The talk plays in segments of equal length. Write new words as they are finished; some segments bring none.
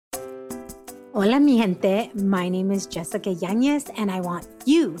Hola, mi gente. My name is Jessica Yanez, and I want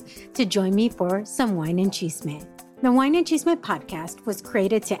you to join me for some Wine and Chisme. The Wine and Chisme podcast was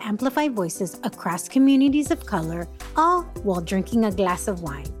created to amplify voices across communities of color, all while drinking a glass of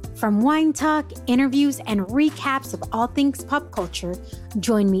wine. From wine talk, interviews, and recaps of all things pop culture,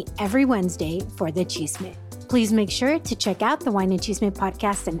 join me every Wednesday for the Chisme. Please make sure to check out the Wine and Chisme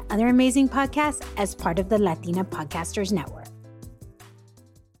podcast and other amazing podcasts as part of the Latina Podcasters Network.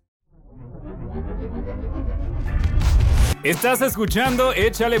 Estás escuchando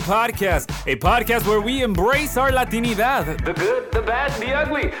Échale Podcast, a podcast where we embrace our Latinidad. The good, the bad, the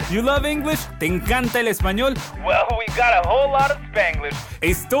ugly. You love English? ¿Te encanta el español? Well, we got a whole lot of Spanglish.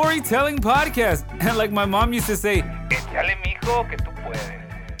 A storytelling podcast. And like my mom used to say, Échale, mijo, que tú puedes.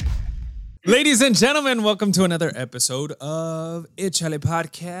 Ladies and gentlemen, welcome to another episode of Échale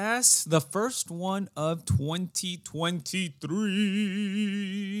Podcast, the first one of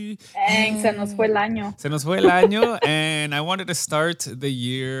 2023. Se nos fue el año. Se nos fue el año, and I wanted to start the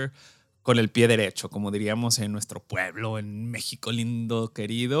year con el pie derecho, como diríamos en nuestro pueblo, en México lindo,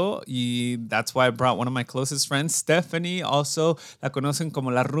 querido. Y that's why I brought one of my closest friends, Stephanie. Also, la conocen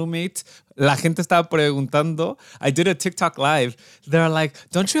como la roommate. La gente estaba preguntando. I did a TikTok live. They're like,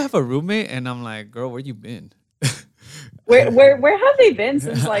 don't you have a roommate? And I'm like, girl, where you been? Where have they been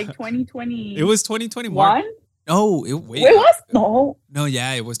since like 2020? It was 2021. No, it was? No. No,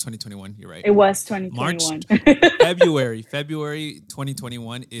 yeah, it was 2021. You're right. It was 2021. February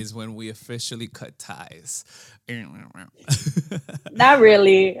 2021 is when we officially cut ties. Not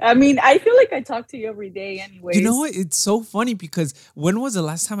really. I mean, I feel like I talk to you every day anyways. You know what? It's so funny because when was the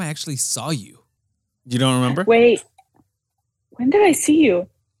last time I actually saw you? You don't remember? Wait. When did I see you?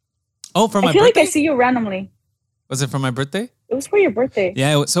 Oh, for my birthday? I feel like I see you randomly. Was it for my birthday? It was for your birthday.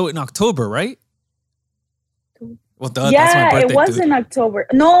 Yeah, so in October, right? Well, that's my yeah, birthday, it was dude. in October.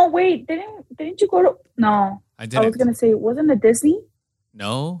 No, wait, didn't you go to? No, I didn't. I was gonna say, wasn't it Disney?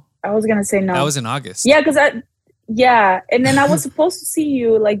 No, I was gonna say no. that was in August. Yeah, and then I was supposed to see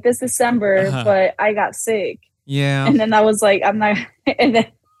you like this December, but I got sick. Yeah, and then I was like, I'm not, and then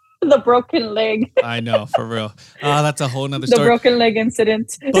the broken leg. I know, for real. That's a whole nother story. The broken leg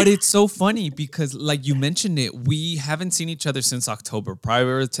incident. But it's so funny because, like you mentioned it, we haven't seen each other since October.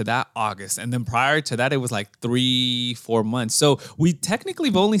 Prior to that, August. And then prior to that, it was like 3-4 months. So we technically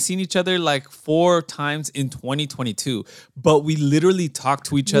have only seen each other like 4 times in 2022. But we literally talk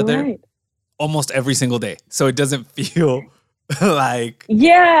to each other almost every single day. So it doesn't feel like...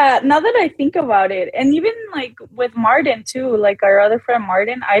 Yeah, now that I think about it. And even like with Martin too, like our other friend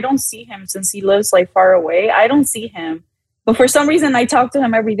Martin, I don't see him since he lives like far away. I don't see him. But for some reason, I talk to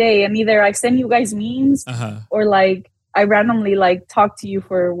him every day. And either I send you guys memes or like I randomly like talk to you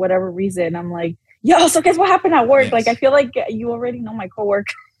for whatever reason. I'm like, yo, so guess what happened at work? Yes. Like, I feel like you already know my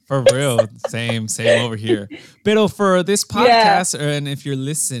coworker. For real. Same over here. Pero for this podcast, and if you're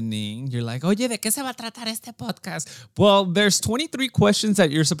listening, you're like, oye, ¿de qué se va a tratar este podcast? Well, there's 23 questions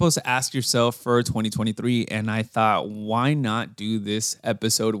that you're supposed to ask yourself for 2023. And I thought, why not do this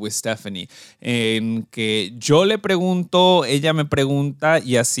episode with Stephanie? En que yo le pregunto, ella me pregunta,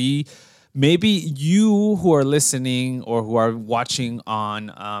 y así, maybe you who are listening or who are watching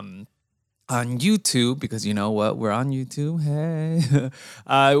on YouTube, because you know what, we're on YouTube, hey,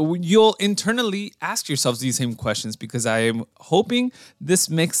 you'll internally ask yourselves these same questions because I am hoping this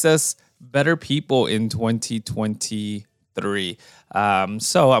makes us better people in 2023.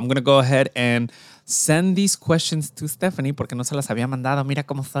 So I'm going to go ahead and send these questions to Stephanie porque no se las había mandado. Mira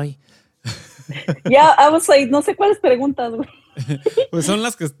cómo soy. Yeah, I was like, no sé cuáles preguntas, güey. Pues son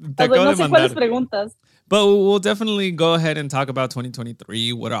las que te acabo no de sé mandar. Cuáles preguntas. But we'll definitely go ahead and talk about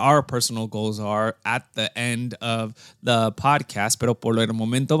 2023, what our personal goals are at the end of the podcast. Pero por el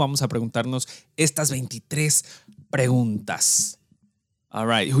momento vamos a preguntarnos estas 23 preguntas. All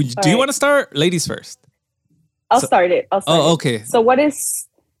right. Do you want to start? Ladies first. I'll start it. Oh, okay. So what is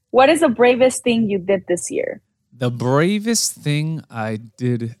the bravest thing you did this year? The bravest thing I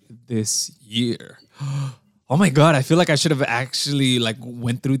did this year. Oh my God, I feel like I should have actually like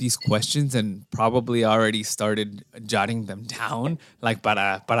went through these questions and probably already started jotting them down, like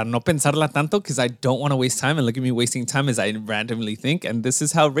para no pensarla tanto, because I don't want to waste time, and look at me wasting time as I randomly think, and this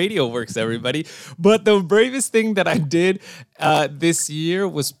is how radio works, everybody. But the bravest thing that I did this year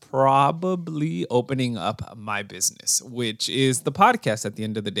was probably opening up my business, which is the podcast at the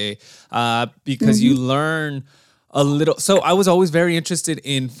end of the day, because you learn a little. So I was always very interested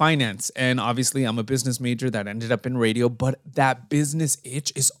in finance, and obviously I'm a business major that ended up in radio, but that business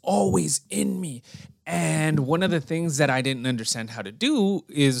itch is always in me. And one of the things that I didn't understand how to do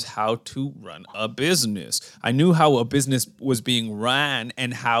is how to run a business. I knew how a business was being run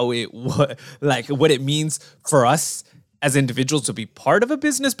and how it was like what it means for us as individuals to be part of a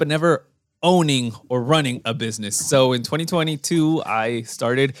business, but never owning or running a business. So in 2022, I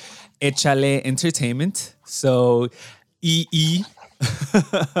started Échale Entertainment. So EE.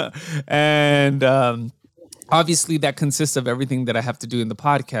 And obviously that consists of everything that I have to do in the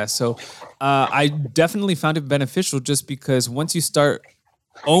podcast. So I definitely found it beneficial just because once you start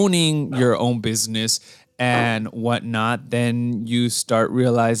owning your own business and whatnot, then you start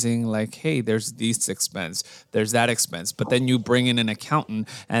realizing like, hey, there's this expense, there's that expense. But then you bring in an accountant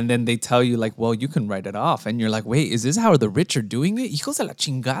and then they tell you like, well, you can write it off. And you're like, wait, is this how the rich are doing it? Hijos de la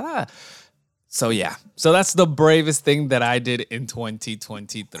chingada. So yeah, so that's the bravest thing that I did in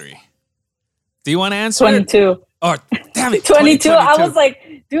 2023. Do you want to answer? 22. Oh, damn it. 22. I was like,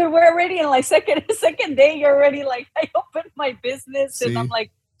 dude, we're already in like second day. You're already like, I opened my business and I'm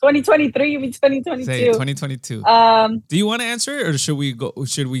like, 2023, you mean 2022? Say 2022. Do you want to answer it or should we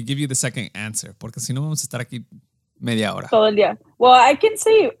give you the second answer? Porque si no vamos a estar aquí media hora. Todo el día. Well, I can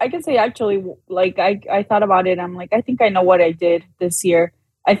say actually, like I thought about it. I'm like, I think I know what I did this year.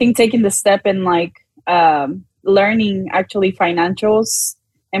 I think taking the step in like learning actually financials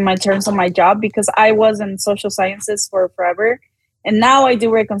in my terms of my job, because I was in social sciences for forever. And now I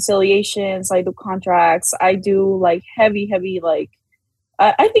do reconciliations, I do contracts, I do like heavy, like,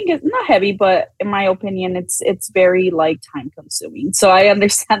 I think it's not heavy, but in my opinion, it's very like time consuming. So I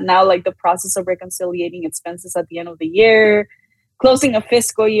understand now like the process of reconciliating expenses at the end of the year, closing a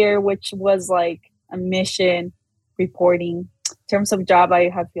fiscal year, which was like a mission, reporting. In terms of job,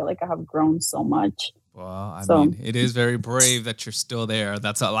 I feel like I have grown so much. Well, I mean, it is very brave that you're still there.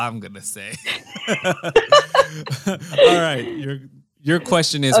 That's all I'm going to say. All right. Your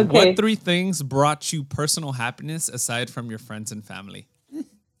question is, What 3 things brought you personal happiness aside from your friends and family?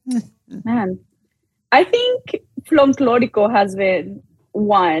 Man, I think folklorico has been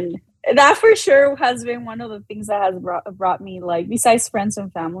one. That for sure has been one of the things that has brought me, like, besides friends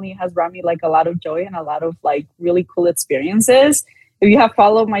and family, has brought me like a lot of joy and a lot of like really cool experiences. If you have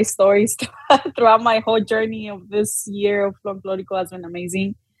followed my stories throughout my whole journey of this year of folklorico has been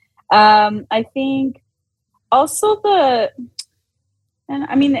amazing. I think also and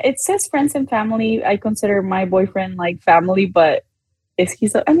I mean, it says friends and family. I consider my boyfriend like family, but he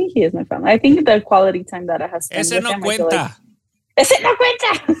is my family. I think the quality time that I have spent Ese with no him, cuenta. Ese no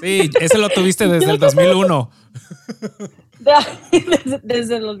cuenta. Sí, ese lo tuviste desde el 2001.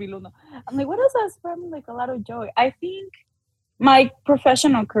 Desde el 2001. I'm like, what else has brought me like a lot of joy? I think my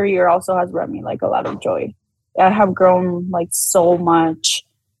professional career also has brought me like a lot of joy. I have grown like so much.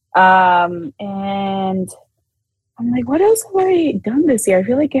 And I'm like, what else have I done this year? I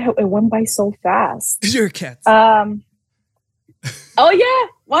feel like it went by so fast. Your cats. Oh yeah.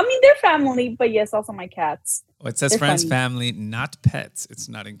 Well, I mean, they're family, but yes, also my cats. Oh, it says they're friends, funny. family, not pets. It's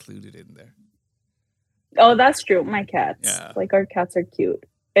not included in there. Oh, that's true. My cats. Yeah. Like our cats are cute.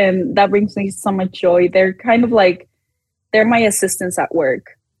 And that brings me so much joy. They're kind of like, they're my assistants at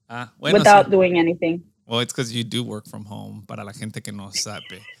work without doing anything. Well, it's because you do work from home, para la gente que no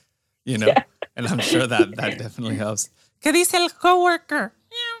sabe, you know? Yeah. And I'm sure that definitely helps. ¿Qué dice el coworker?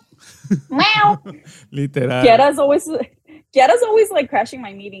 Meow. Literal. Kiara's always like crashing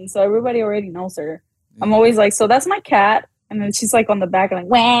my meetings, so everybody already knows her. Yeah. I'm always like, so that's my cat. And then she's like on the back, like,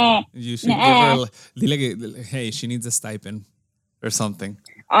 wah. You should give her, hey, she needs a stipend or something.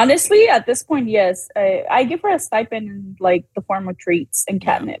 Honestly, at this point, yes. I give her a stipend in like the form of treats and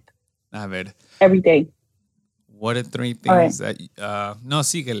catnip. A ver. Every day. What are 3 things that... no,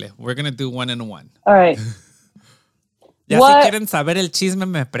 síguele. We're going to do 1 and 1. All right. Ya si quieren saber el chisme,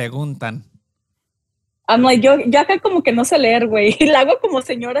 me preguntan. I'm like, yo acá como que no sé leer, güey. Y la hago como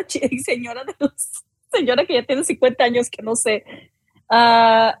señora que ya tiene 50 años que no sé.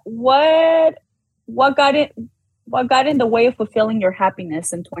 What got in the way of fulfilling your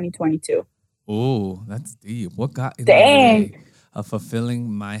happiness in 2022? Oh, that's deep. What got in the way of fulfilling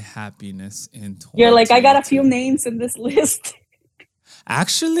my happiness in 2022? You're like, I got a few names in this list.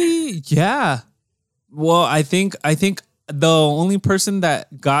 Actually, yeah. Well, I think the only person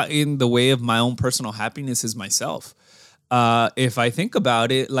that got in the way of my own personal happiness is myself. If I think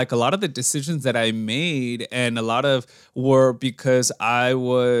about it, like a lot of the decisions that I made and a lot of were because I don't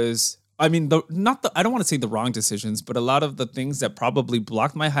want to say the wrong decisions, but a lot of the things that probably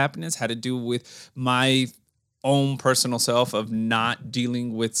blocked my happiness had to do with my own personal self of not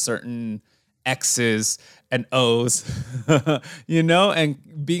dealing with certain X's and O's,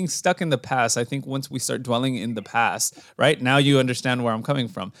 and being stuck in the past. I think once we start dwelling in the past, right now you understand where I'm coming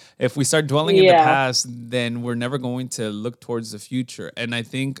from. If we start dwelling in the past, then we're never going to look towards the future. And I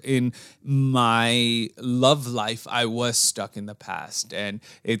think in my love life, I was stuck in the past, and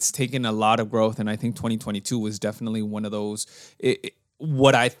it's taken a lot of growth. And I think 2022 was definitely one of those,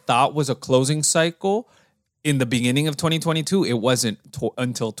 what I thought was a closing cycle in the beginning of 2022, it wasn't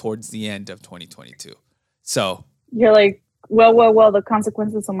until towards the end of 2022. So you're like, well, the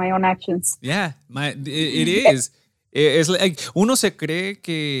consequences of my own actions. Yeah, it is. Es like, uno se cree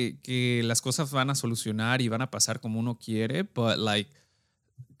que las cosas van a solucionar y van a pasar como uno quiere, but like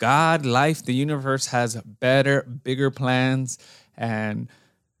God, life, the universe has better, bigger plans. And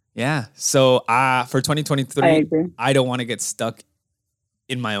yeah, so for 2023, I don't want to get stuck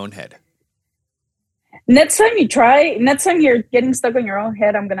in my own head. Next time you're getting stuck on your own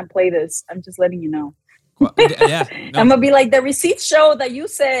head, I'm going to play this. I'm just letting you know. Yeah, no. I'm going to be like, the receipts show that you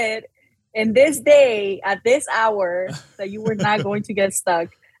said in this day, at this hour, that you were not going to get stuck.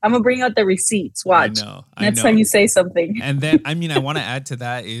 I'm going to bring out the receipts. Watch. I know. Next time you say something. And then, I want to add to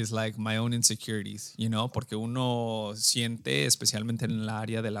that is like my own insecurities, porque uno siente, especialmente en el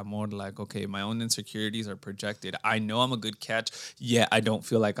área del amor, like, okay, my own insecurities are projected. I know I'm a good catch, yet I don't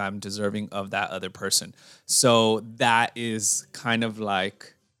feel like I'm deserving of that other person. So that is kind of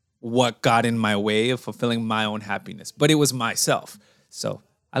like what got in my way of fulfilling my own happiness. But it was myself. So,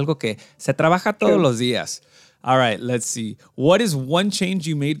 algo que se trabaja todos los días. All right, let's see. What is one change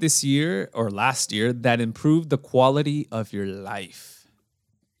you made this year or last year that improved the quality of your life?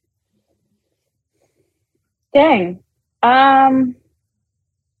 Dang. I'm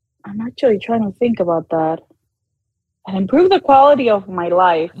actually trying to think about that. And improve the quality of my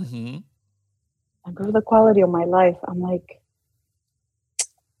life. Mm-hmm. Improve the quality of my life. I'm like,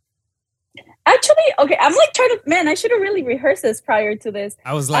 actually, okay, I'm like trying to, man, I should have really rehearsed this prior to this.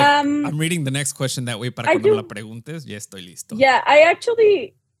 I was like, I'm reading the next question that way para cuando me la preguntes, ya estoy listo. Yeah, I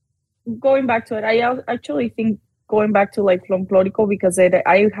actually, going back to it, I actually think going back to like Florico because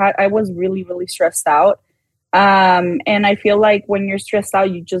I was really, really stressed out. And I feel like when you're stressed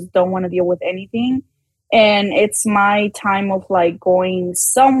out, you just don't want to deal with anything. And it's my time of like going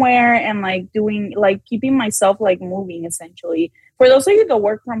somewhere and like doing, like keeping myself like moving essentially. For those of you that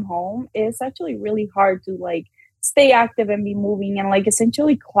work from home, it's actually really hard to like stay active and be moving and like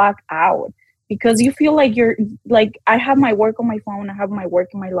essentially clock out because you feel like you're like, I have my work on my phone, I have my work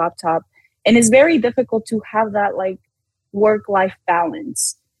on my laptop, and it's very difficult to have that like work-life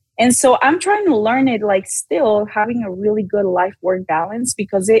balance. And so I'm trying to learn it, like still having a really good life-work balance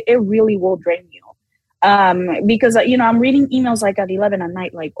because it really will drain you. Because, I'm reading emails like at 11 at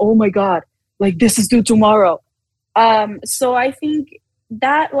night, like, oh my God, like this is due tomorrow. So I think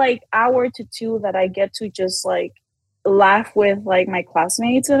that like hour to two that I get to just like laugh with like my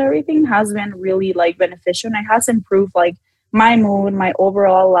classmates and everything has been really like beneficial. And it has improved like my mood, my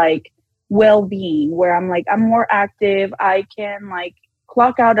overall like well-being where I'm like, I'm more active. I can like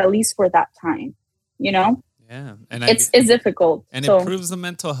clock out at least for that time, Yeah. And it's difficult. And it improves the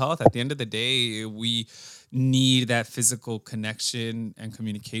mental health. At the end of the day, we need that physical connection and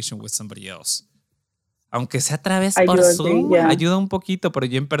communication with somebody else. Aunque sea a través por Zoom, ayuda un poquito, pero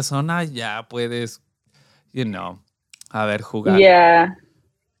ya en persona ya puedes, a ver, jugar. Yeah.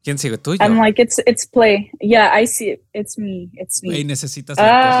 ¿Quién sigue? ¿Tú? I'm like, it's play. Yeah, I see it. It's me. Güey, necesitas lentes.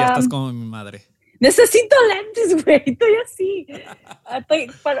 Ya estás como mi madre. Necesito lentes, güey. Estoy así.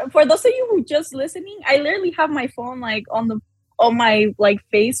 For those of you who just listening, I literally have my phone like on my like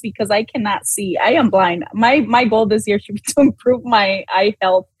face because I cannot see. I am blind. My goal this year should be to improve my eye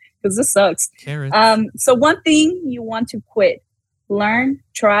health because this sucks. Carrots. So one thing you want to quit, learn,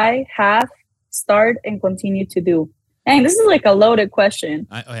 try, have, start, and continue to do. Dang, this is like a loaded question.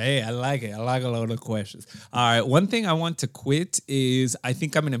 I like it. I like a loaded questions. All right. One thing I want to quit is I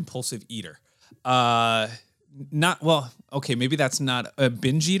think I'm an impulsive eater. Maybe that's not a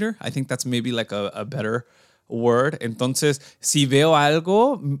binge eater. I think that's maybe like a better word. Entonces, si veo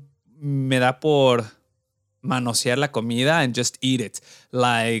algo, me da por manosear la comida and just eat it.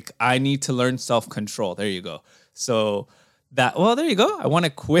 Like, I need to learn self-control. There you go. So there you go. I want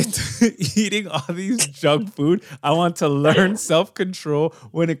to quit eating all these junk food. I want to learn self-control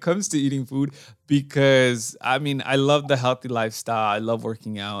when it comes to eating food because, I love the healthy lifestyle. I love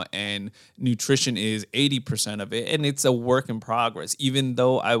working out, and nutrition is 80% of it, and it's a work in progress. Even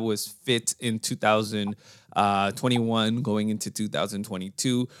though I was fit in 2021 going into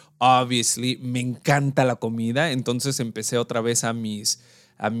 2022, obviously, me encanta la comida. Entonces empecé otra vez a mis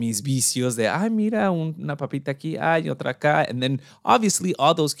a mis vicios de, mira, una papita aquí, y otra acá. And then obviously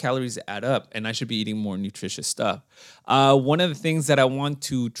all those calories add up and I should be eating more nutritious stuff. One of the things that I want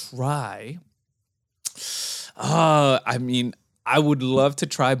to try, I mean, I would love to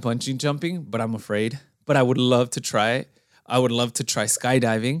try bungee jumping, but I'm afraid. But I would love to try it. I would love to try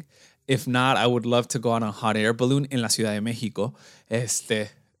skydiving. If not, I would love to go on a hot air balloon in la Ciudad de Mexico. Right.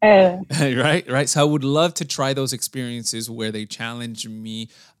 So I would love to try those experiences where they challenge me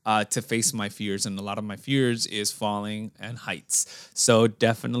to face my fears. And a lot of my fears is falling and heights. So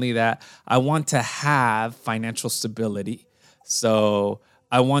definitely that. I want to have financial stability. So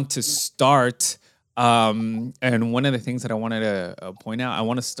I want to start. And one of the things that I wanted to point out, I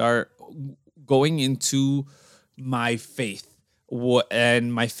want to start going into my faith.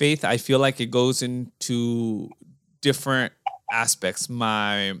 And my faith, I feel like it goes into different aspects.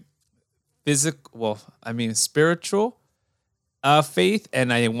 My spiritual faith,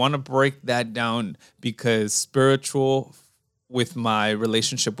 and I want to break that down because spiritual with my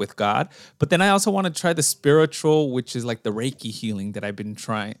relationship with God, but then I also want to try the spiritual, which is like the Reiki healing that I've been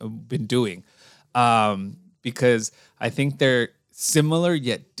doing, because I think they're similar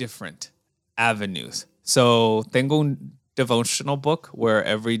yet different avenues. So tengo un devotional book where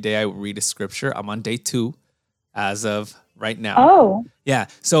every day I read a scripture. I'm on day 2 as of right now. Oh. Yeah.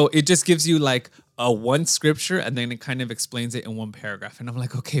 So it just gives you like a one scripture and then it kind of explains it in one paragraph. And I'm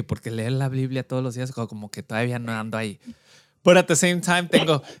like, okay, porque leer la Biblia todos los días como que todavía no ando ahí. But at the same time,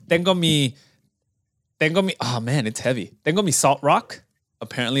 tengo mi, oh man, it's heavy. Tengo mi salt rock.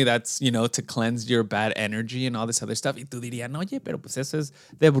 Apparently that's, to cleanse your bad energy and all this other stuff. Y tú dirías, oye, pero pues eso es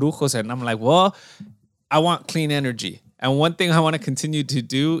de brujos. And I'm like, well, I want clean energy. And one thing I want to continue to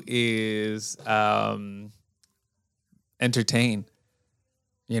do is entertain,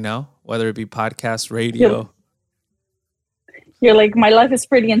 whether it be podcast, radio. You're like, my life is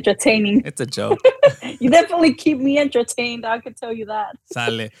pretty entertaining. It's a joke. You definitely keep me entertained. I can tell you that.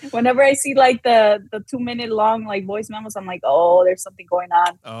 Sale. Whenever I see like the 2-minute long like voice memos, I'm like, oh, there's something going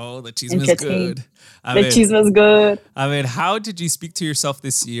on. Oh, the chisme's good. The chisme's good. I mean, how did you speak to yourself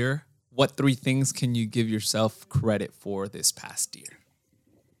this year? What 3 things can you give yourself credit for this past year?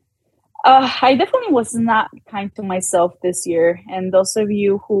 I definitely was not kind to myself this year. And those of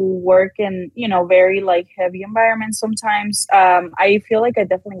you who work in, very like heavy environments sometimes, I feel like I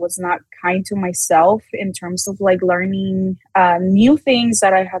definitely was not kind to myself in terms of like learning new things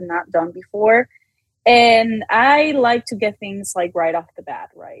that I had not done before. And I like to get things like right off the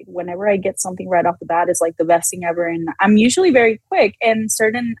bat, right? Whenever I get something right off the bat, it's like the best thing ever. And I'm usually very quick. And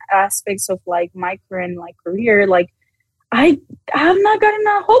certain aspects of like my current like career, like I have not gotten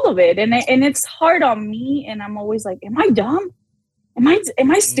a hold of it. And it's hard on me. And I'm always like, am I dumb? Am I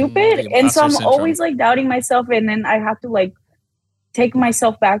stupid? And so I'm always like doubting myself. And then I have to like take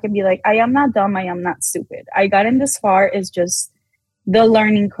myself back and be like, I am not dumb. I am not stupid. I got in this far. It's just the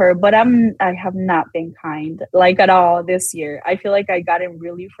learning curve, but I have not been kind like at all this year. I feel like I gotten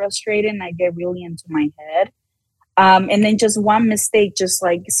really frustrated and I get really into my head. And then just one mistake just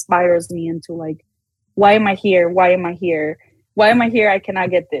like spirals me into like, why am I here? Why am I here? Why am I here? I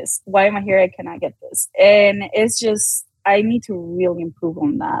cannot get this. Why am I here? I cannot get this. And it's just, I need to really improve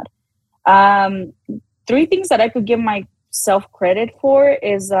on that. 3 things that I could give myself credit for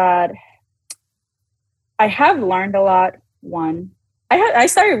is that I have learned a lot. 1, I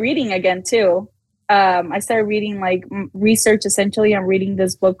started reading again too. I started reading like research. Essentially, I'm reading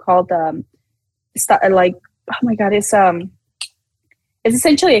this book called it's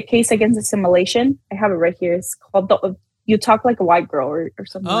essentially a case against assimilation. I have it right here. It's called You Talk Like a White Girl or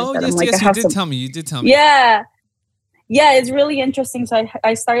something like that. Yes, you did tell me. Yeah, it's really interesting. So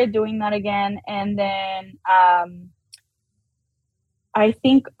I started doing that again, and then I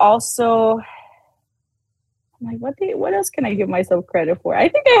think also. Like, what else can I give myself credit for? I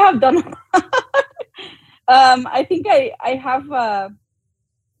think I have done. I think I have.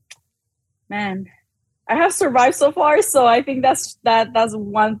 I have survived so far, so I think that's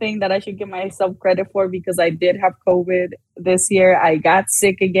one thing that I should give myself credit for, because I did have COVID this year. I got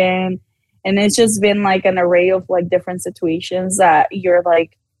sick again, and it's just been like an array of like different situations that you're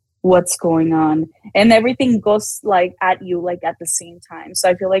like, what's going on, and everything goes like at you like at the same time. So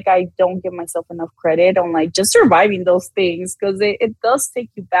I feel like I don't give myself enough credit on like just surviving those things, because it does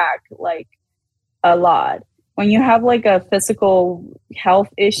take you back like a lot. When you have like a physical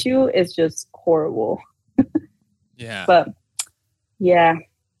health issue, it's just horrible. Yeah. But yeah.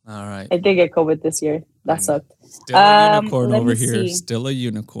 All right. I did get COVID this year. That sucked. Still a unicorn over here. Still a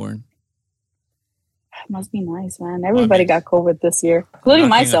unicorn. Must be nice, man. Everybody got COVID this year, including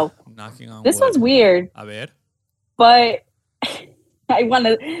myself. Knocking on this wood. One's weird. A ver. But I'm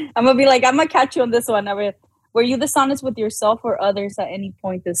gonna be like, I'm gonna catch you on this one. A ver, were you dishonest with yourself or others at any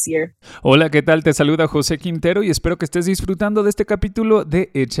point this year? Hola, ¿qué tal? Te saluda José Quintero y espero que estés disfrutando de este capítulo de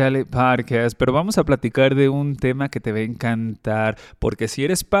Échale Podcast. Pero vamos a platicar de un tema que te va a encantar, porque si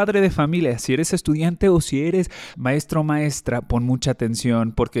eres padre de familia, si eres estudiante o si eres maestro o maestra, pon mucha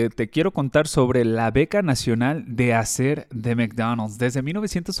atención, porque te quiero contar sobre la beca nacional de hacer de McDonald's. Desde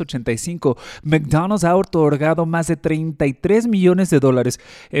 1985, McDonald's ha otorgado más de $33 millones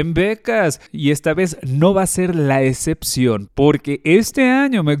en becas y esta vez no va a ser la excepción, porque este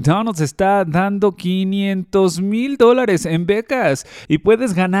año McDonald's está dando $500,000 en becas y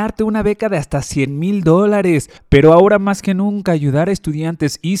puedes ganarte una beca de hasta $100,000. Pero ahora más que nunca, ayudar a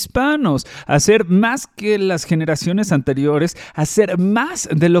estudiantes hispanos a hacer más que las generaciones anteriores, a hacer más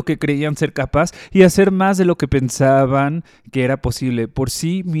de lo que creían ser capaz y hacer más de lo que pensaban que era posible por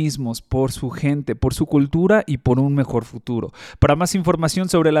sí mismos, por su gente, por su cultura y por un mejor futuro. Para más información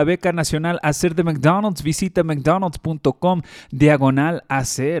sobre la beca nacional Hacer de McDonald's, visita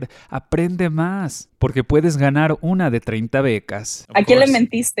mcdonalds.com/hacer. Aprende más, porque puedes ganar una de 30 becas. ¿A quién le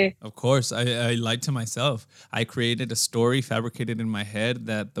mentiste? Of course, I lied to myself. I created a story, fabricated in my head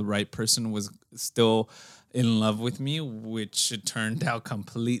that the right person was still in love with me, which turned out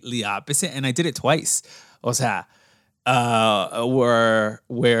completely opposite, and I did it twice. O sea, where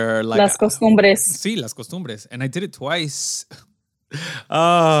like las costumbres. Sí, las costumbres, and I did it twice.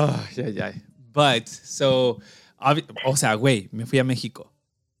 Oh, yeah. But, so, o sea, güey, me fui a México.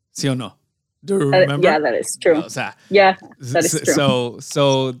 ¿Sí o no? Do you remember? Yeah, that is true. O sea, yeah, that is true.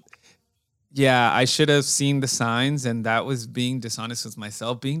 So, yeah, I should have seen the signs, and that was being dishonest with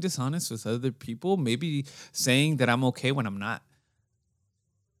myself, being dishonest with other people, maybe saying that I'm okay when I'm not.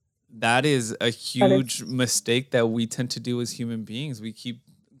 That is a huge mistake that we tend to do as human beings. We keep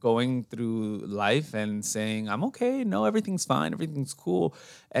going through life and saying, I'm okay, no, everything's fine, everything's cool.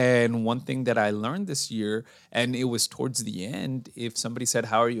 And one thing that I learned this year, and it was towards the end, if somebody said,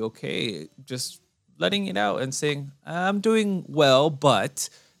 how are you okay? Just letting it out and saying, I'm doing well, but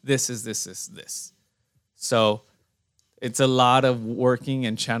this is this. So it's a lot of working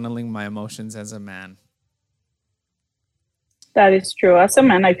and channeling my emotions as a man. That is true. As a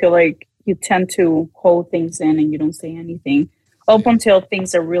man, I feel like you tend to hold things in and you don't say anything up until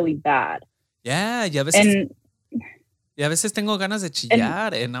things are really bad. Yeah, y a veces tengo ganas de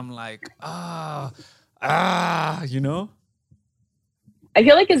chillar and I'm like, you know? I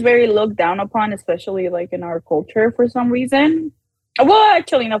feel like it's very looked down upon, especially like in our culture for some reason. Well,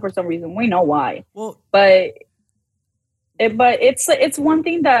 actually, not for some reason. We know why. Well, but it's one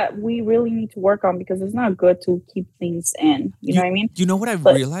thing that we really need to work on because it's not good to keep things in. You know what I mean? You know what I've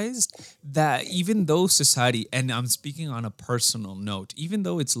realized? That even though society, and I'm speaking on a personal note, even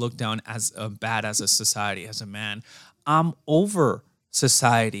though it's looked down as bad as a society, as a man, I'm over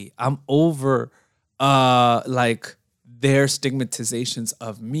society. I'm over like their stigmatizations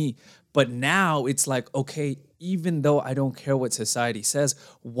of me. But now it's like, okay, even though I don't care what society says,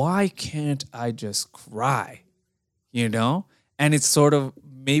 why can't I just cry? You know? And it's sort of,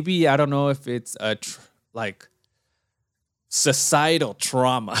 maybe, I don't know if it's a like societal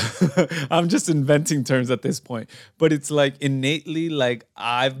trauma. I'm just inventing terms at this point. But it's like innately, like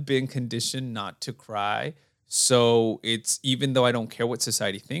I've been conditioned not to cry. So it's, even though I don't care what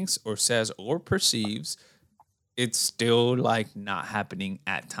society thinks or says or perceives, it's still like not happening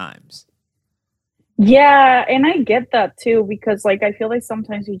at times. Yeah, and I get that too, because like I feel like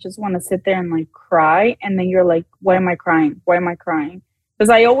sometimes you just want to sit there and like cry, and then you're like, why am I crying? Why am I crying? Because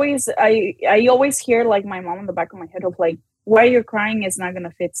I always hear like my mom in the back of my head of like, why you're crying is not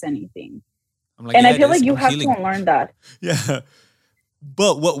gonna fix anything. Like, and I feel like you have to unlearn that. Yeah.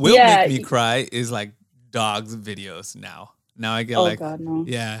 But what will make me cry is like dogs videos now. Now I get like, God, no.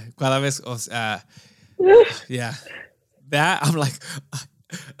 Yeah. Cada vez, yeah. That I'm like,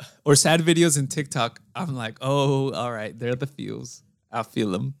 or sad videos in TikTok. I'm like, oh, all right. They're the feels. I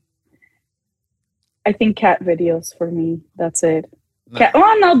feel them. I think cat videos for me. That's it.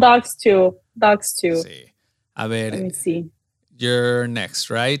 No, dogs too. Sí. A ver, let me see. You're next,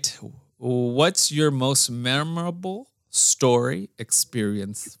 right? What's your most memorable story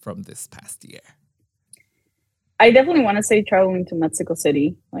experience from this past year? I definitely want to say traveling to Mexico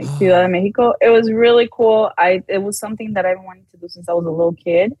City, like Ciudad de Mexico. It was really cool. It was something that I've been wanting to do since I was a little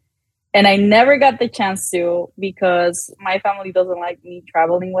kid. And I never got the chance to because my family doesn't like me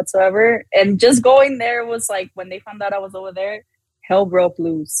traveling whatsoever. And just going there was like, when they found out I was over there, hell broke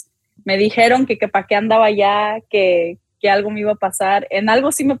loose. Me dijeron que pa' qué andaba allá, que algo me iba a pasar. And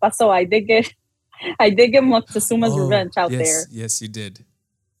algo sí me pasó. I did get Montezuma's revenge out there. Yes, you did.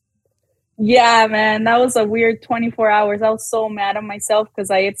 Yeah, man, that was a weird 24 hours. I was so mad at myself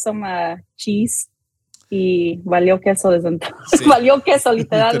because I ate some cheese y valió queso desde entonces. Sí. Valió queso,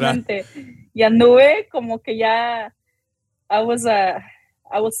 Literal. literalmente. Y anduve como que ya, I was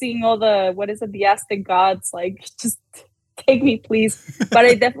seeing all the, what is it, the Aztec gods, like, just take me, please. But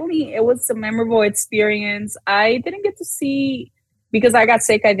it was a memorable experience. I didn't get to see, because I got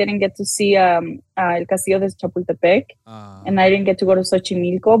sick, I didn't get to see El Castillo de Chapultepec. And I didn't get to go to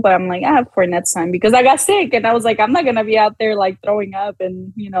Xochimilco, but I'm like, for next time, because I got sick and I was like, I'm not going to be out there like throwing up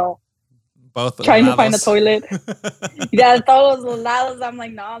and, Both trying lados. to find a toilet. Yeah, todos los lados. I'm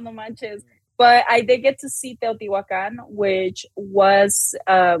like, no manches. But I did get to see Teotihuacan, which was,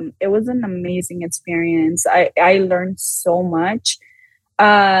 it was an amazing experience. I learned so much.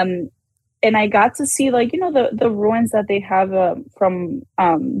 And I got to see, like, the ruins that they have from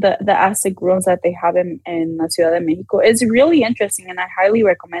the Aztec ruins that they have in La Ciudad de Mexico. It's really interesting, and I highly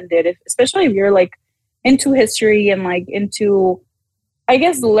recommend it, especially if you're, like, into history and, like, into, I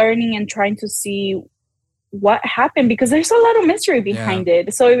guess, learning and trying to see what happened, because there's a lot of mystery behind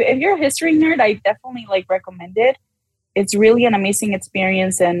it. So if you're a history nerd, I definitely, like, recommend it. It's really an amazing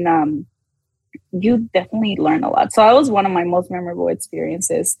experience, and you definitely learn a lot. So that was one of my most memorable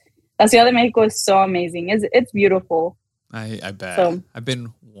experiences. La Ciudad de Mexico is so amazing. It's beautiful. I bet. So, I've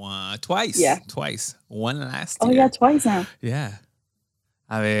been twice. Yeah. Twice. One last year. Oh, yeah, twice now. Yeah.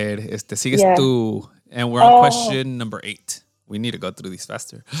 A ver, sigues Yeah. tú. And we're on question number 8. We need to go through these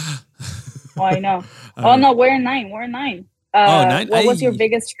faster. Oh, I know. No, we're in 9. We're in 9. 9? What was your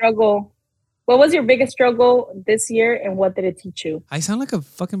biggest struggle? What was your biggest struggle this year, and what did it teach you? I sound like a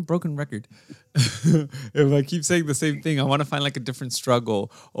fucking broken record. If I keep saying the same thing, I want to find like a different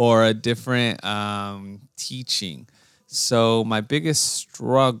struggle or a different teaching. So my biggest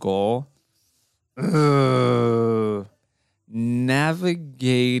struggle,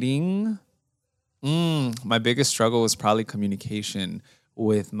 navigating. My biggest struggle was probably communication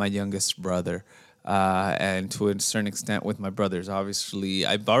with my youngest brother. And to a certain extent with my brothers. Obviously,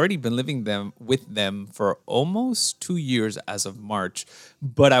 I've already been living with them for almost 2 years as of March,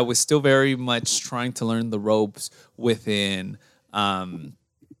 but I was still very much trying to learn the ropes within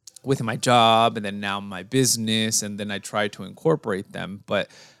my job, and then now my business, and then I try to incorporate them. But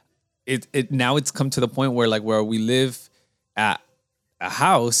now it's come to the point where we live at a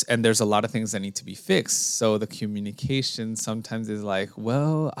house and there's a lot of things that need to be fixed. So the communication sometimes is like,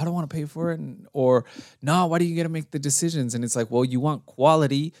 well, I don't want to pay for it. Or, no, why do you get to make the decisions? And it's like, well, you want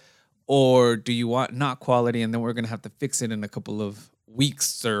quality, or do you want not quality? And then we're going to have to fix it in a couple of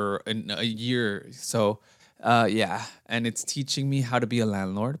weeks or in a year. So, yeah. And it's teaching me how to be a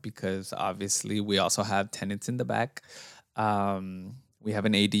landlord, because obviously we also have tenants in the back. We have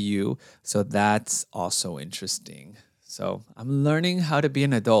an ADU. So that's also interesting. So I'm learning how to be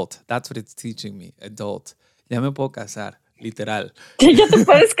an adult. That's what it's teaching me. Adult. Ya me puedo casar, literal. Ya te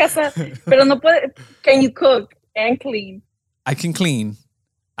puedes casar, pero no puedes. Can you cook and clean? I can clean.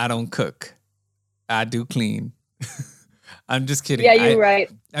 I don't cook. I do clean. I'm just kidding. Yeah, you're right.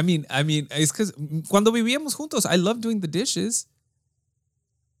 I mean, it's because cuando vivíamos juntos, I love doing the dishes.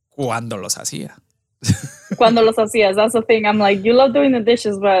 Cuando los hacía. Cuando los hacías, that's the thing. I'm like, you love doing the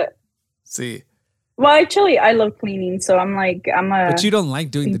dishes, but Sí. Well, actually, I love cleaning, so But you don't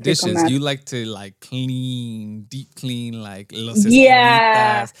like doing the dishes. You like to like clean, deep clean, like los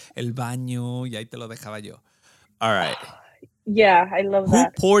esquinitas, el baño, y ahí te lo dejaba yo. All right. Yeah, I love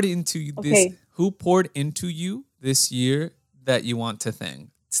that. Who poured into this? Who poured into you this year that you want to thank?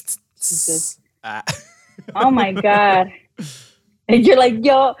 Oh my God. And you're like,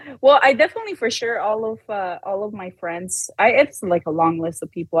 yo, well, I definitely, for sure, all of my friends. It's like a long list of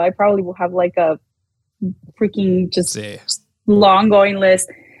people. I probably will have like a freaking just long going list.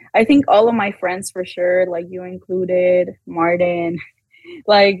 I think all of my friends, for sure, like you included, Martin,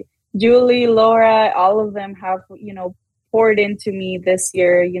 like Julie, Laura, all of them have, poured into me this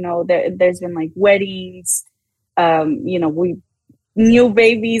year. There's been like weddings, we new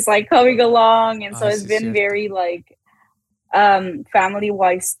babies like coming along, and so it's been very like family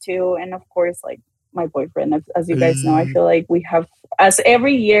wise too, and of course like my boyfriend, as you guys know. I feel like we have, as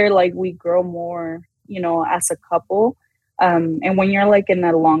every year, like we grow more, as a couple, and when you're like in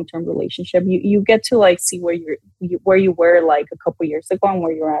a long-term relationship, you get to like see where you were like a couple years ago and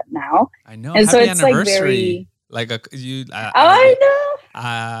where you're at now. I know. And Happy so it's anniversary. like very I know.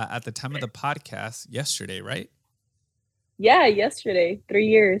 At the time of the podcast yesterday, right? Yeah, yesterday. 3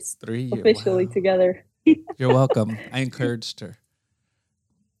 years. 3 years officially together. You're welcome. I encouraged her.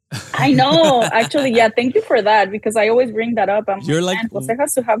 I know. Actually, yeah, thank you for that, because I always bring that up. You're like, Jose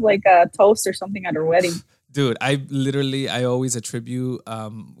has to have like a toast or something at her wedding. Dude, I always attribute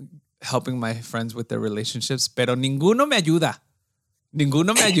helping my friends with their relationships, pero ninguno me ayuda.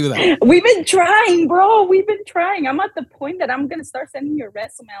 Ninguno me ayuda. We've been trying, bro. We've been trying. I'm at the point that I'm gonna start sending your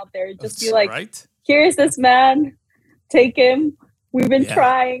resume out there. Just be like, right? Here's this man. Take him. We've been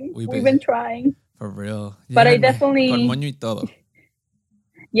trying. We've been trying. For real. But I definitely... Con moño y todo.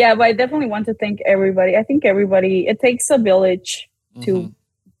 Yeah, but I definitely want to thank everybody. I think everybody... It takes a village to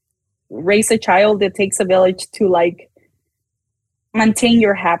raise a child. It takes a village to, like, maintain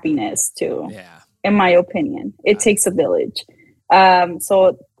your happiness, too. Yeah. In my opinion. It takes a village.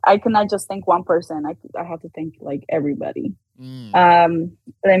 So I cannot just thank one person. I have to thank, like, everybody. Let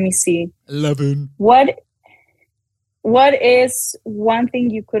me see. 11. What is one thing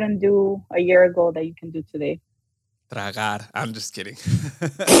you couldn't do a year ago that you can do today? Tragar. I'm just kidding.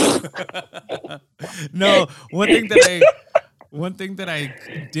 No, one thing that I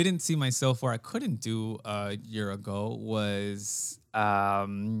didn't see myself or I couldn't do a year ago was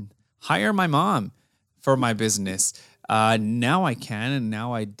hire my mom for my business. Now I can, and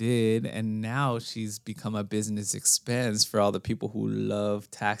now I did, and now she's become a business expense for all the people who love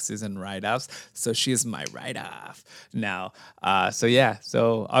taxes and write-offs. So she is my write-off now.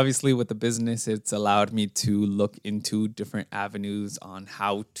 So obviously with the business, it's allowed me to look into different avenues on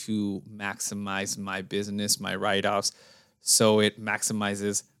how to maximize my business, my write-offs, so it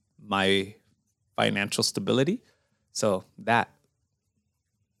maximizes my financial stability. So that.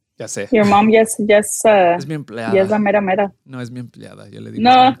 Ya sé. Your mom, yes. Es mi empleada. Yes, la mera. No, es mi empleada. Yo le digo es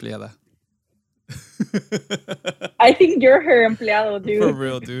mi empleada. I think you're her empleado, dude. For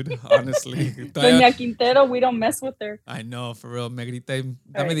real, dude. Honestly. Doña Quintero, we don't mess with her. I know, for real. Me grita y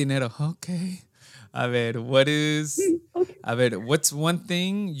dame dinero. Okay. A ver, what's one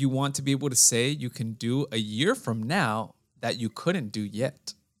thing you want to be able to say you can do a year from now that you couldn't do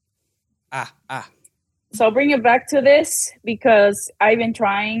yet? So I'll bring it back to this because I've been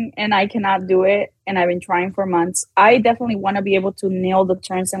trying and I cannot do it. And I've been trying for months. I definitely want to be able to nail the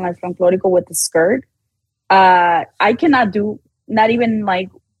turns in like folklorico with the skirt. I cannot do not even like,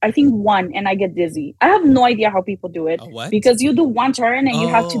 I think one and I get dizzy. I have no idea how people do it. What? Because you do one turn and you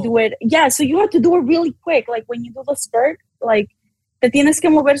have to do it. Yeah, so you have to do it really quick. Like when you do the skirt, like te tienes que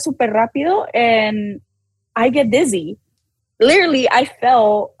mover super rápido and I get dizzy. Literally, I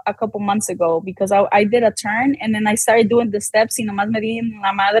fell a couple months ago because I did a turn and then I started doing the steps y nomás me di en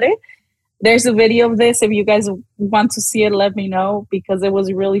la madre. There's a video of this. If you guys want to see it, let me know because it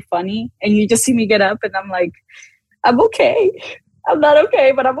was really funny. And you just see me get up and I'm like, I'm okay. I'm not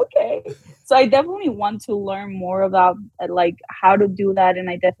okay, but I'm okay. So I definitely want to learn more about like how to do that.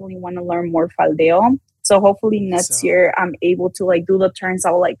 And I definitely want to learn more faldeo. So hopefully next year I'm able to like do the turns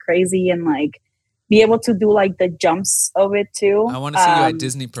all like crazy and like be able to do like the jumps of it too. I want to see you at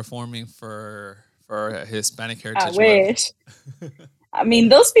Disney performing for Hispanic Heritage. I wish. I mean,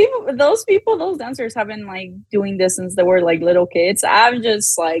 those dancers have been like doing this since they were like little kids. I'm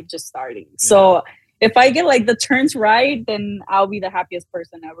just starting. Yeah. So if I get like the turns right, then I'll be the happiest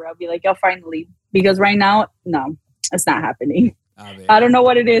person ever. I'll be like, oh, finally. Because right now, no, it's not happening. I don't know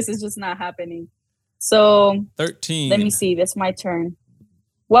what it is. It's just not happening. So 13. Let me see. That's my turn.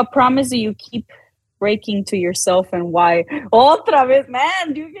 What promise do you keep breaking to yourself and why? Otra vez,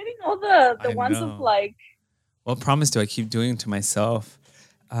 man, you're getting all the ones of like. What promise do I keep doing to myself?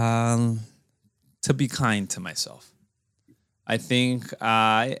 To be kind to myself. I think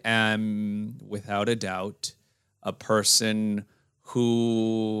I am, without a doubt, a person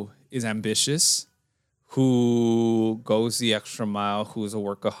who is ambitious, who goes the extra mile, who's a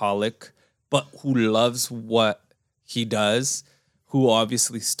workaholic, but who loves what he does, who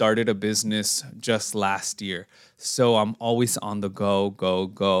obviously started a business just last year. So I'm always on the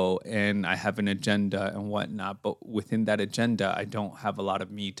go, and I have an agenda and whatnot. But within that agenda, I don't have a lot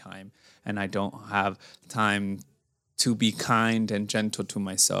of me time, and I don't have time to be kind and gentle to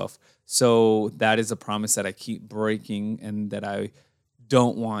myself. So that is a promise that I keep breaking and that I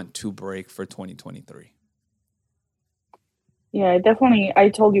don't want to break for 2023. Yeah, definitely. I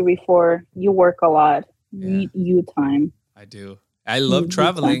told you before, you work a lot. You need you time. I do. I love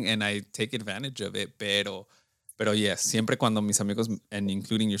traveling and I take advantage of it, pero yes, siempre cuando mis amigos, and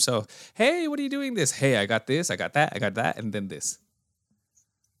including yourself, hey, what are you doing this? Hey, I got this, I got that, and then this.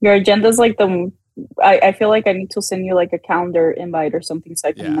 Your agenda's like I feel like I need to send you like a calendar invite or something so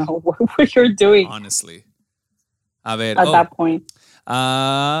I can know what you're doing. Honestly. At that point.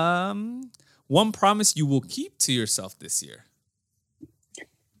 One promise you will keep to yourself this year.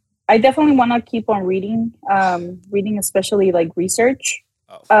 I definitely want to keep on reading, especially like research.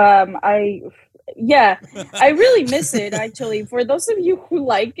 I really miss it actually. For those of you who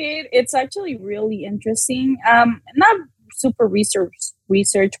like it, it's actually really interesting. Not super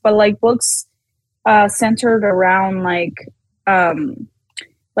research, but like books centered around like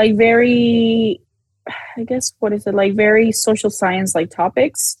very, I guess, what is it, like very social science like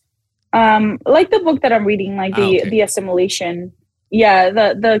topics. Like the book that I'm reading, like the assimilation. Yeah,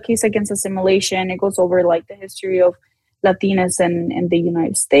 the case against assimilation. It goes over like the history of Latinas in the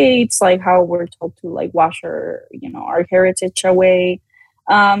United States, like how we're told to like wash our heritage away.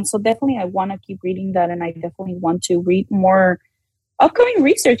 So definitely I want to keep reading that, and I definitely want to read more upcoming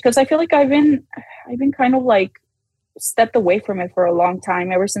research, because I feel like I've been kind of like stepped away from it for a long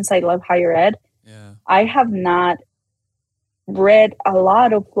time. Ever since I left higher ed, I have not read a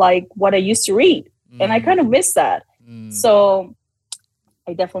lot of like what I used to read, and I kind of miss that. So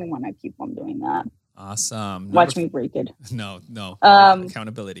I definitely want to keep on doing that. Awesome. Watch me break it. No.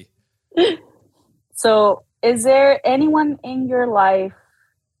 Accountability. So is there anyone in your life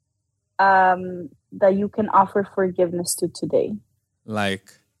that you can offer forgiveness to today? Like,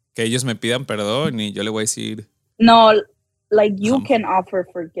 que ellos me pidan perdón y yo le voy a decir. No, like you can offer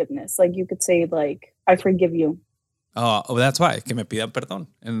forgiveness. Like you could say like, I forgive you. Oh, that's why. Que me pidan perdón.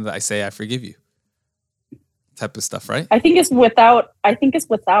 And I say, I forgive you. Type of stuff, right? I think it's without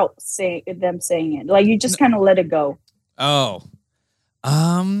them saying it. Like you just kind of let it go. Oh.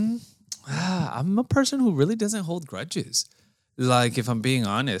 I'm a person who really doesn't hold grudges. Like, if I'm being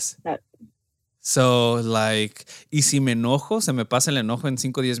honest. So, like, y si me enojo, se me pasa el enojo en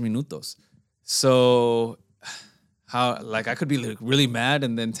 5-10 minutos. So, I could be like really mad,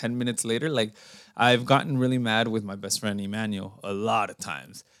 and then 10 minutes later, like, I've gotten really mad with my best friend Emmanuel a lot of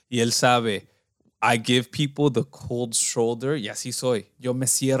times. Y él sabe, I give people the cold shoulder. Y así soy. Yo me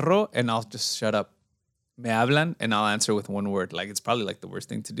cierro, and I'll just shut up. Me hablan, and I'll answer with one word. Like, it's probably like the worst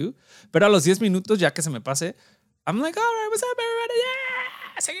thing to do. Pero a los 10 minutos, ya que se me pase, I'm like, all right, what's up, everybody?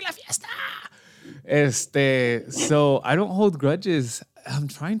 Yeah, seguir la fiesta. So I don't hold grudges. I'm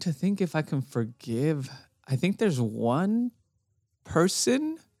trying to think if I can forgive. I think there's one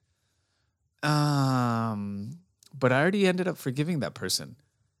person, but I already ended up forgiving that person.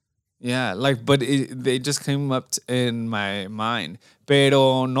 Yeah, but they just came up in my mind.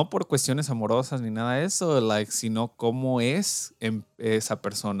 Pero no por cuestiones amorosas ni nada de eso, like, sino cómo es esa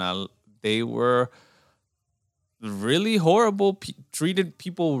persona. They were really horrible, treated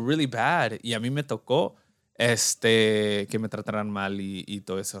people really bad. Y a mí me tocó que me trataran mal y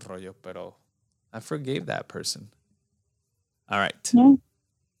todo ese rollo. Pero I forgave that person. All right. Yeah.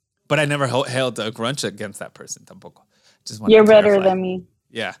 But I never held a grudge against that person tampoco. You're better than me.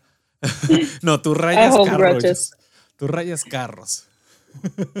 Yeah. No, tú rayas hold carros. grudges. Tú rayas carros.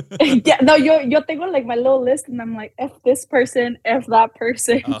 Yeah, no, yo tengo like my little list, and I'm like, F this person, F that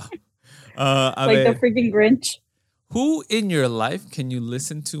person. Like the freaking Grinch. Who in your life can you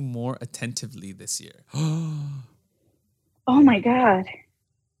listen to more attentively this year? Oh my God.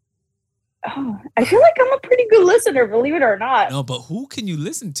 Oh, I feel like I'm a pretty good listener, believe it or not. No, but who can you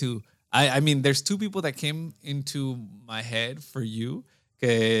listen to? I mean, there's two people that came into my head for you.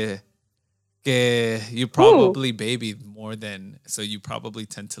 Que you probably babied more than, so you probably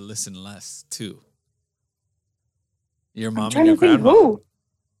tend to listen less too. Your mom and your grandma. Who?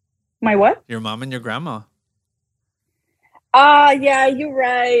 My what? Your mom and your grandma. Yeah, you're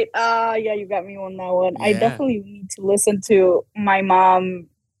right. Yeah, you got me on that one. Yeah. I definitely need to listen to my mom.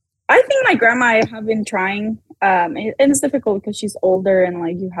 I think my grandma, I have been trying. And it's difficult because she's older, and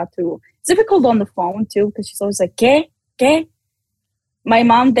like it's difficult on the phone too, because she's always like, ¿Qué? My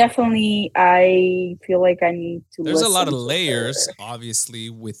mom, definitely, I feel like I need to There's listen a lot of to layers, her. obviously,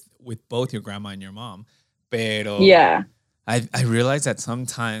 with both your grandma and your mom. Pero yeah. I realize that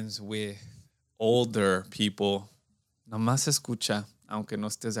sometimes with older people, nomás escucha, aunque no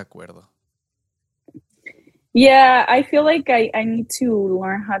estés de acuerdo. Yeah, I feel like I need to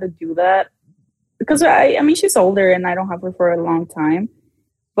learn how to do that. Because, I mean, she's older, and I don't have her for a long time.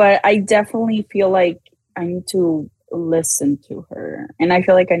 But I definitely feel like I need to listen to her, and I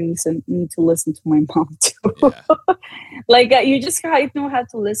feel like I need to listen to my mom too. Yeah. Like you just know how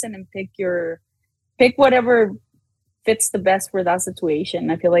to listen and pick whatever fits the best for that situation.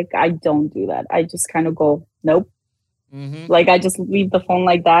 I feel like I don't do that. I just kind of go nope. Mm-hmm. Like I just leave the phone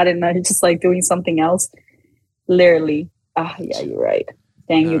like that, and I'm just like doing something else. Literally. Yeah, you're right.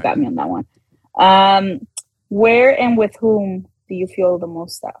 Dang, you got me on that one. Where and with whom do you feel the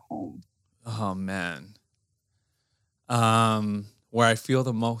most at home? Oh man. Where I feel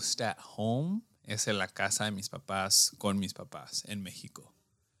the most at home es en la casa de mis papás con mis papás in Mexico.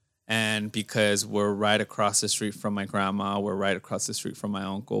 And because we're right across the street from my grandma, we're right across the street from my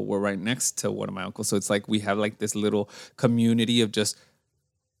uncle, we're right next to one of my uncles. So it's like we have like this little community of just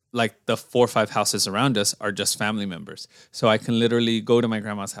like the 4 or 5 houses around us are just family members. So I can literally go to my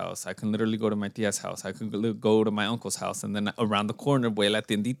grandma's house. I can literally go to my tia's house. I can go to my uncle's house. And then around the corner, voy a la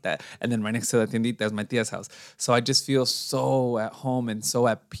tiendita. And then right next to the tiendita is my tia's house. So I just feel so at home and so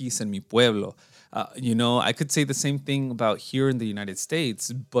at peace in mi pueblo. I could say the same thing about here in the United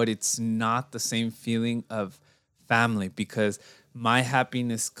States, but it's not the same feeling of family because my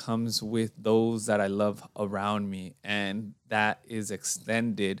happiness comes with those that I love around me, and that is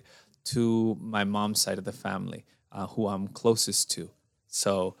extended to my mom's side of the family, who I'm closest to.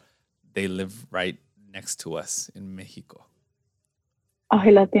 So they live right next to us in Mexico.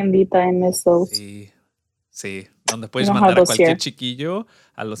 Ay, la tiendita, I miss those. Sí. Donde puedes mandar a cualquier chiquillo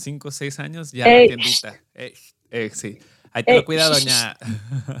a los 5 o 6 años, ya la tiendita. Sí. Ahí te lo cuida, doña.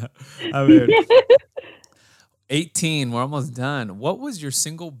 A ver. 18, we're almost done. What was your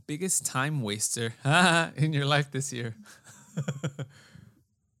single biggest time waster in your life this year?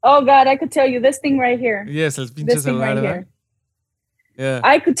 Oh, God, I could tell you this thing right here. Yes, el pinche this thing celular, right ¿verdad? here. Yeah.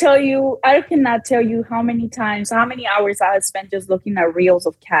 I cannot tell you how many hours I have spent just looking at reels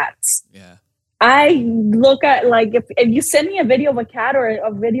of cats. Yeah. I look at, like, if you send me a video of a cat or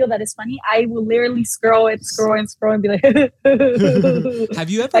a video that is funny, I will literally scroll and be like, Have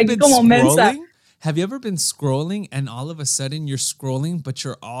you ever been scrolling? Have you ever been scrolling and all of a sudden you're scrolling, but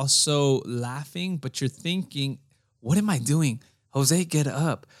you're also laughing, but you're thinking, what am I doing? Jose, get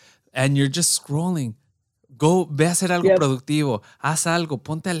up. And you're just scrolling. Ve a hacer algo productivo. Haz algo.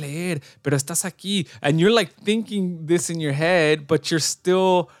 Ponte a leer. Pero estás aquí. And you're like thinking this in your head, but you're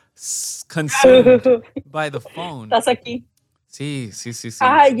still consumed by the phone. Estás aquí. Sí.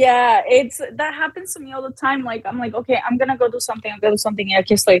 Yeah, that happens to me all the time. Like, I'm like, okay, I'm gonna go do something. Y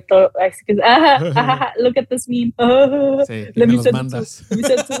aquí estoy look at this meme. Sí, Let me me los send mandas.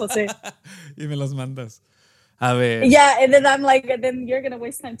 it to Jose. Y me los mandas. A ver. Yeah, and then I'm like, and then you're gonna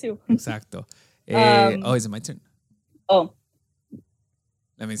waste time too. Exacto. Is it my turn? Oh.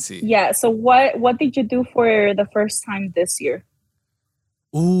 Let me see. Yeah, so what did you do for the first time this year?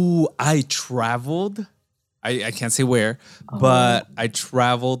 Ooh, I traveled. I can't say where, but I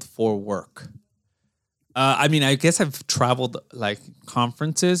traveled for work. I mean, I guess I've traveled like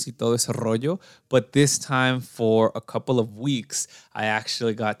conferences y todo ese rollo, but this time for a couple of weeks, I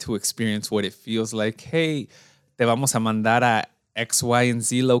actually got to experience what it feels like. Hey, te vamos a mandar a X, Y, and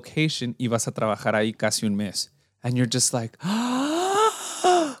Z location y vas a trabajar ahí casi un mes. And you're just like,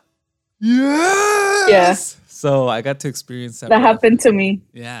 yes! Yeah. So I got to experience that. That happened to me.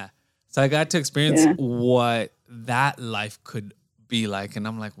 Yeah. So I got to experience what that life could be like. And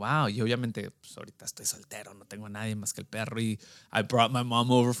I'm like, wow, y obviamente pues, ahorita estoy soltero, no tengo a nadie más que el perro. Y I brought my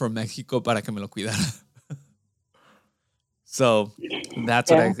mom over from Mexico para que me lo cuidara. So that's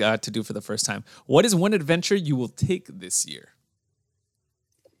what I got to do for the first time. What is one adventure you will take this year?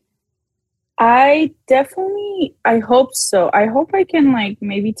 I hope so. I hope I can like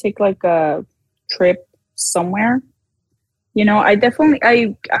maybe take like a trip somewhere.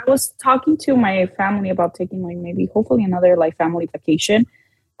 I was talking to my family about taking like maybe hopefully another like family vacation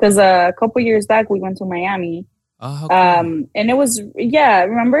because a couple years back we went to Miami. Oh, okay. And it was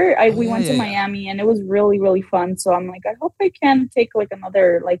remember we went to Miami and it was really, really fun. So I'm like, I hope I can take like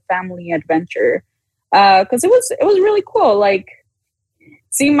another like family adventure because it was really cool. Like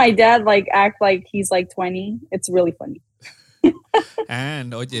seeing my dad like act like he's like 20, it's really funny.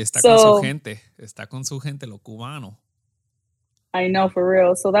 And oye, está con su gente, lo cubano. I know, for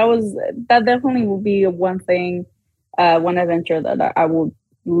real. So that definitely will be one thing, one adventure that I would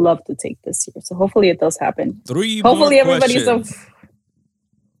love to take this year. So hopefully it does happen. Hopefully everybody's let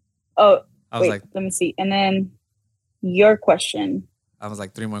me see. And then your question. I was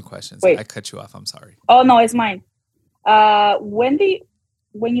like 3 more questions. Wait. I cut you off. I'm sorry. Oh no, it's mine.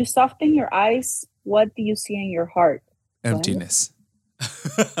 When you soften your eyes, what do you see in your heart? Emptiness.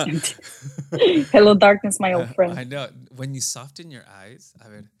 Hello, darkness, my old friend. I know. When you soften your eyes,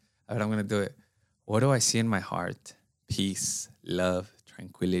 I'm going to do it. What do I see in my heart? Peace, love,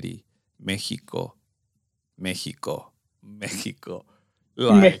 tranquility. Mexico. Mexico.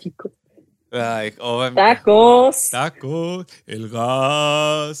 Like, oh, tacos. El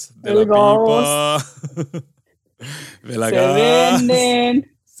gas. De la pipa. De la gas. Venden.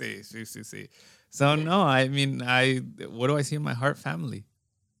 Sí. So, no, I mean, what do I see in my heart? Family.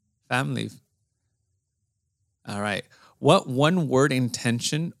 All right. What one word,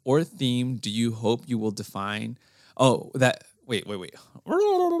 intention, or theme do you hope you will define? Wait.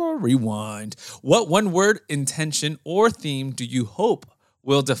 Rewind. What one word, intention, or theme do you hope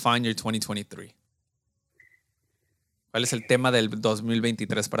will define your 2023? ¿Cuál es el tema del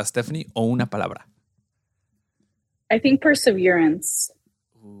 2023 para Stephanie o una palabra? I think perseverance.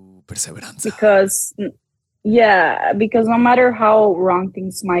 Ooh, perseveranza. because no matter how wrong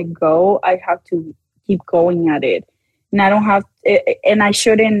things might go, I have to keep going at it, and I don't have and I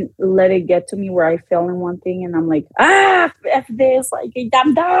shouldn't let it get to me where I fail in one thing and I'm like, F this, like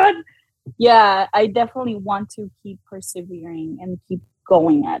I'm done. Yeah, I definitely want to keep persevering and keep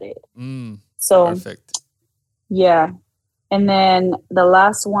going at it. So perfect. Yeah. And then the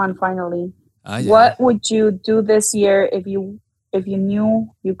last one, finally, what would you do this year if you knew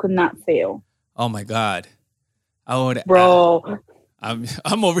you could not fail? Oh my God. I would, bro.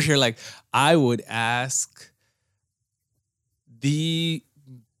 I'm over here like, I would ask the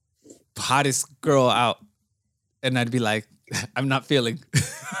hottest girl out, and I'd be like, I'm not feeling.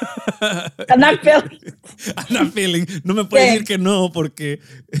 I'm not feeling. I'm not feeling. No me puedes decir que no porque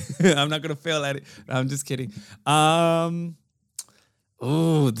I'm not gonna fail at it. I'm just kidding.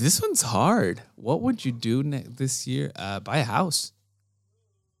 Oh, this one's hard. What would you do this year? Buy a house.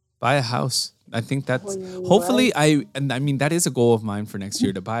 Buy a house. I think that's hopefully right. I mean that is a goal of mine for next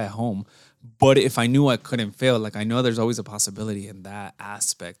year, to buy a home. But if I knew I couldn't fail, like I know there's always a possibility in that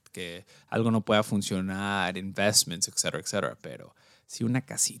aspect que algo no pueda funcionar, investments, etcétera. Pero sí una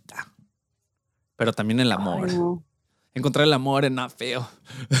casita. Pero también el amor. Encontrar el amor and not fail.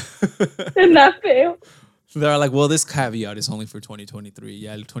 And not fail. They're like, well, this caveat is only for 2023.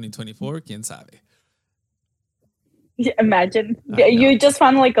 Yeah, el 2024, quién sabe. Imagine. You just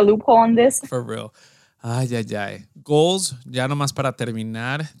found like a loophole on this. For real. Ay. Goals, ya nomás para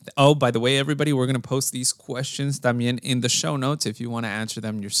terminar. Oh, by the way, everybody, we're going to post these questions también in the show notes. If you want to answer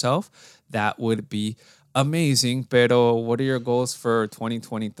them yourself, that would be amazing. Pero what are your goals for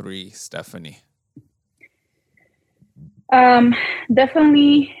 2023, Stephanie?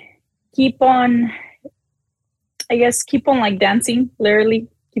 Definitely keep on like dancing, literally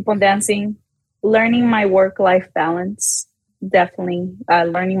keep on dancing, learning my work-life balance, definitely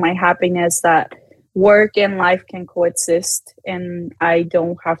learning my happiness, that work and life can coexist and I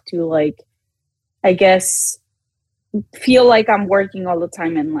don't have to feel like I'm working all the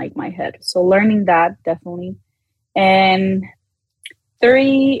time in like my head. So learning that, definitely. And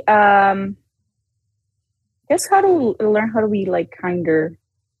 3, guess how to learn how to be like kinder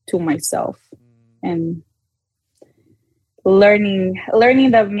to myself and learning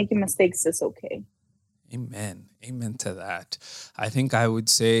that making mistakes is okay. Amen to that. I think I would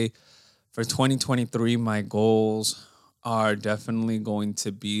say for 2023, my goals are definitely going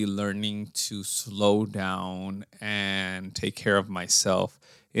to be learning to slow down and take care of myself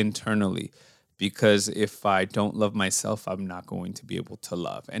internally. Because if I don't love myself, I'm not going to be able to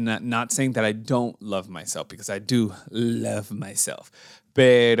love. And not saying that I don't love myself, because I do love myself.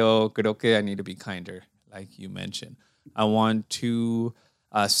 Pero creo que I need to be kinder, like you mentioned. I want to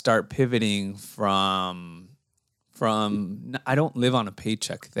start pivoting from I don't live on a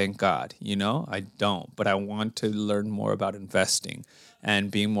paycheck, thank God, I don't, but I want to learn more about investing and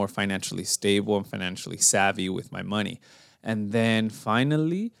being more financially stable and financially savvy with my money. And then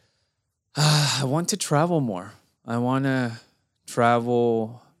finally, I want to travel more. I want to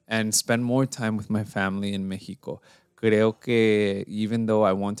travel and spend more time with my family in Mexico. Creo que even though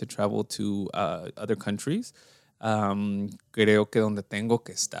I want to travel to other countries, creo que donde tengo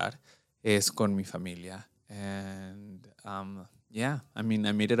que estar es con mi familia. And I mean,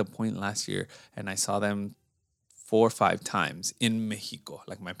 I made it a point last year and I saw them 4 or 5 times in Mexico,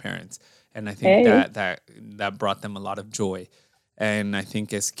 like my parents. And I think that brought them a lot of joy. And I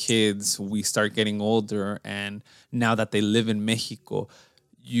think as kids, we start getting older, and now that they live in Mexico,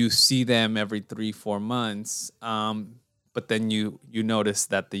 you see them every 3-4 months. But then you notice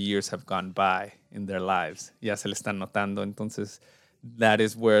that the years have gone by in their lives. Ya se le están notando. Entonces, that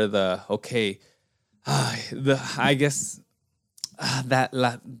is where the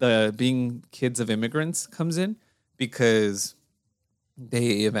being kids of immigrants comes in, because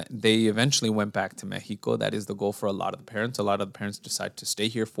they eventually went back to Mexico. That is the goal for a lot of the parents. A lot of the parents decide to stay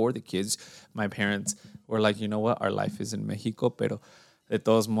here for the kids. My parents were like, you know what, our life is in Mexico, pero de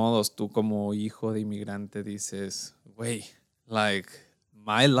todos modos, tú como hijo de inmigrante dices, wait, like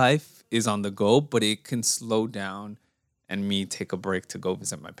my life is on the go, but it can slow down and me take a break to go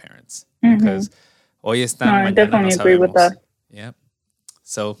visit my parents. Mm-hmm. Because hoy están, I definitely agree with that. Yep.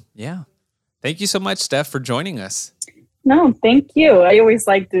 So, Thank you so much, Steph, for joining us. No, thank you. I always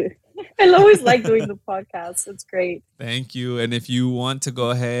like to I always like doing the podcast. It's great. Thank you. And if you want to go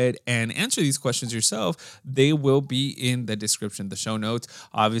ahead and answer these questions yourself, they will be in the description, the show notes.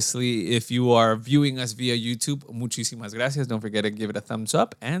 Obviously, if you are viewing us via YouTube, muchísimas gracias. Don't forget to give it a thumbs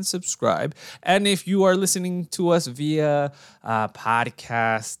up and subscribe. And if you are listening to us via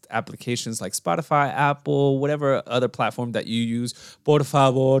podcast applications like Spotify, Apple, whatever other platform that you use, por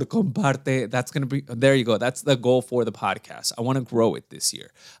favor, comparte. That's going to be, there you go. That's the goal for the podcast. I want to grow it this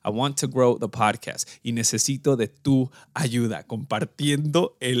year. I want to grow the podcast. Y necesito de tu ayuda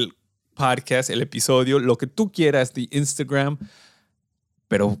compartiendo el podcast, el episodio, lo que tú quieras, the Instagram.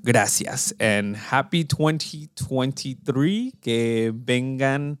 Pero gracias. And happy 2023. Que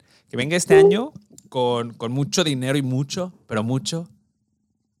venga este año con mucho dinero y mucho, pero mucho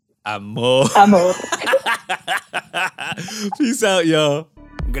amor. Amor. Peace out, yo.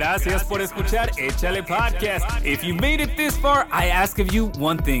 Gracias por escuchar Échale Podcast. If you made it this far, I ask of you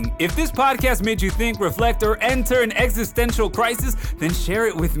one thing. If this podcast made you think, reflect, or enter an existential crisis, then share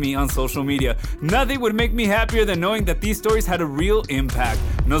it with me on social media. Nothing would make me happier than knowing that these stories had a real impact.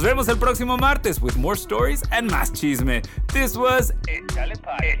 Nos vemos el próximo martes with more stories and más chisme. This was Échale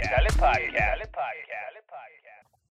Podcast.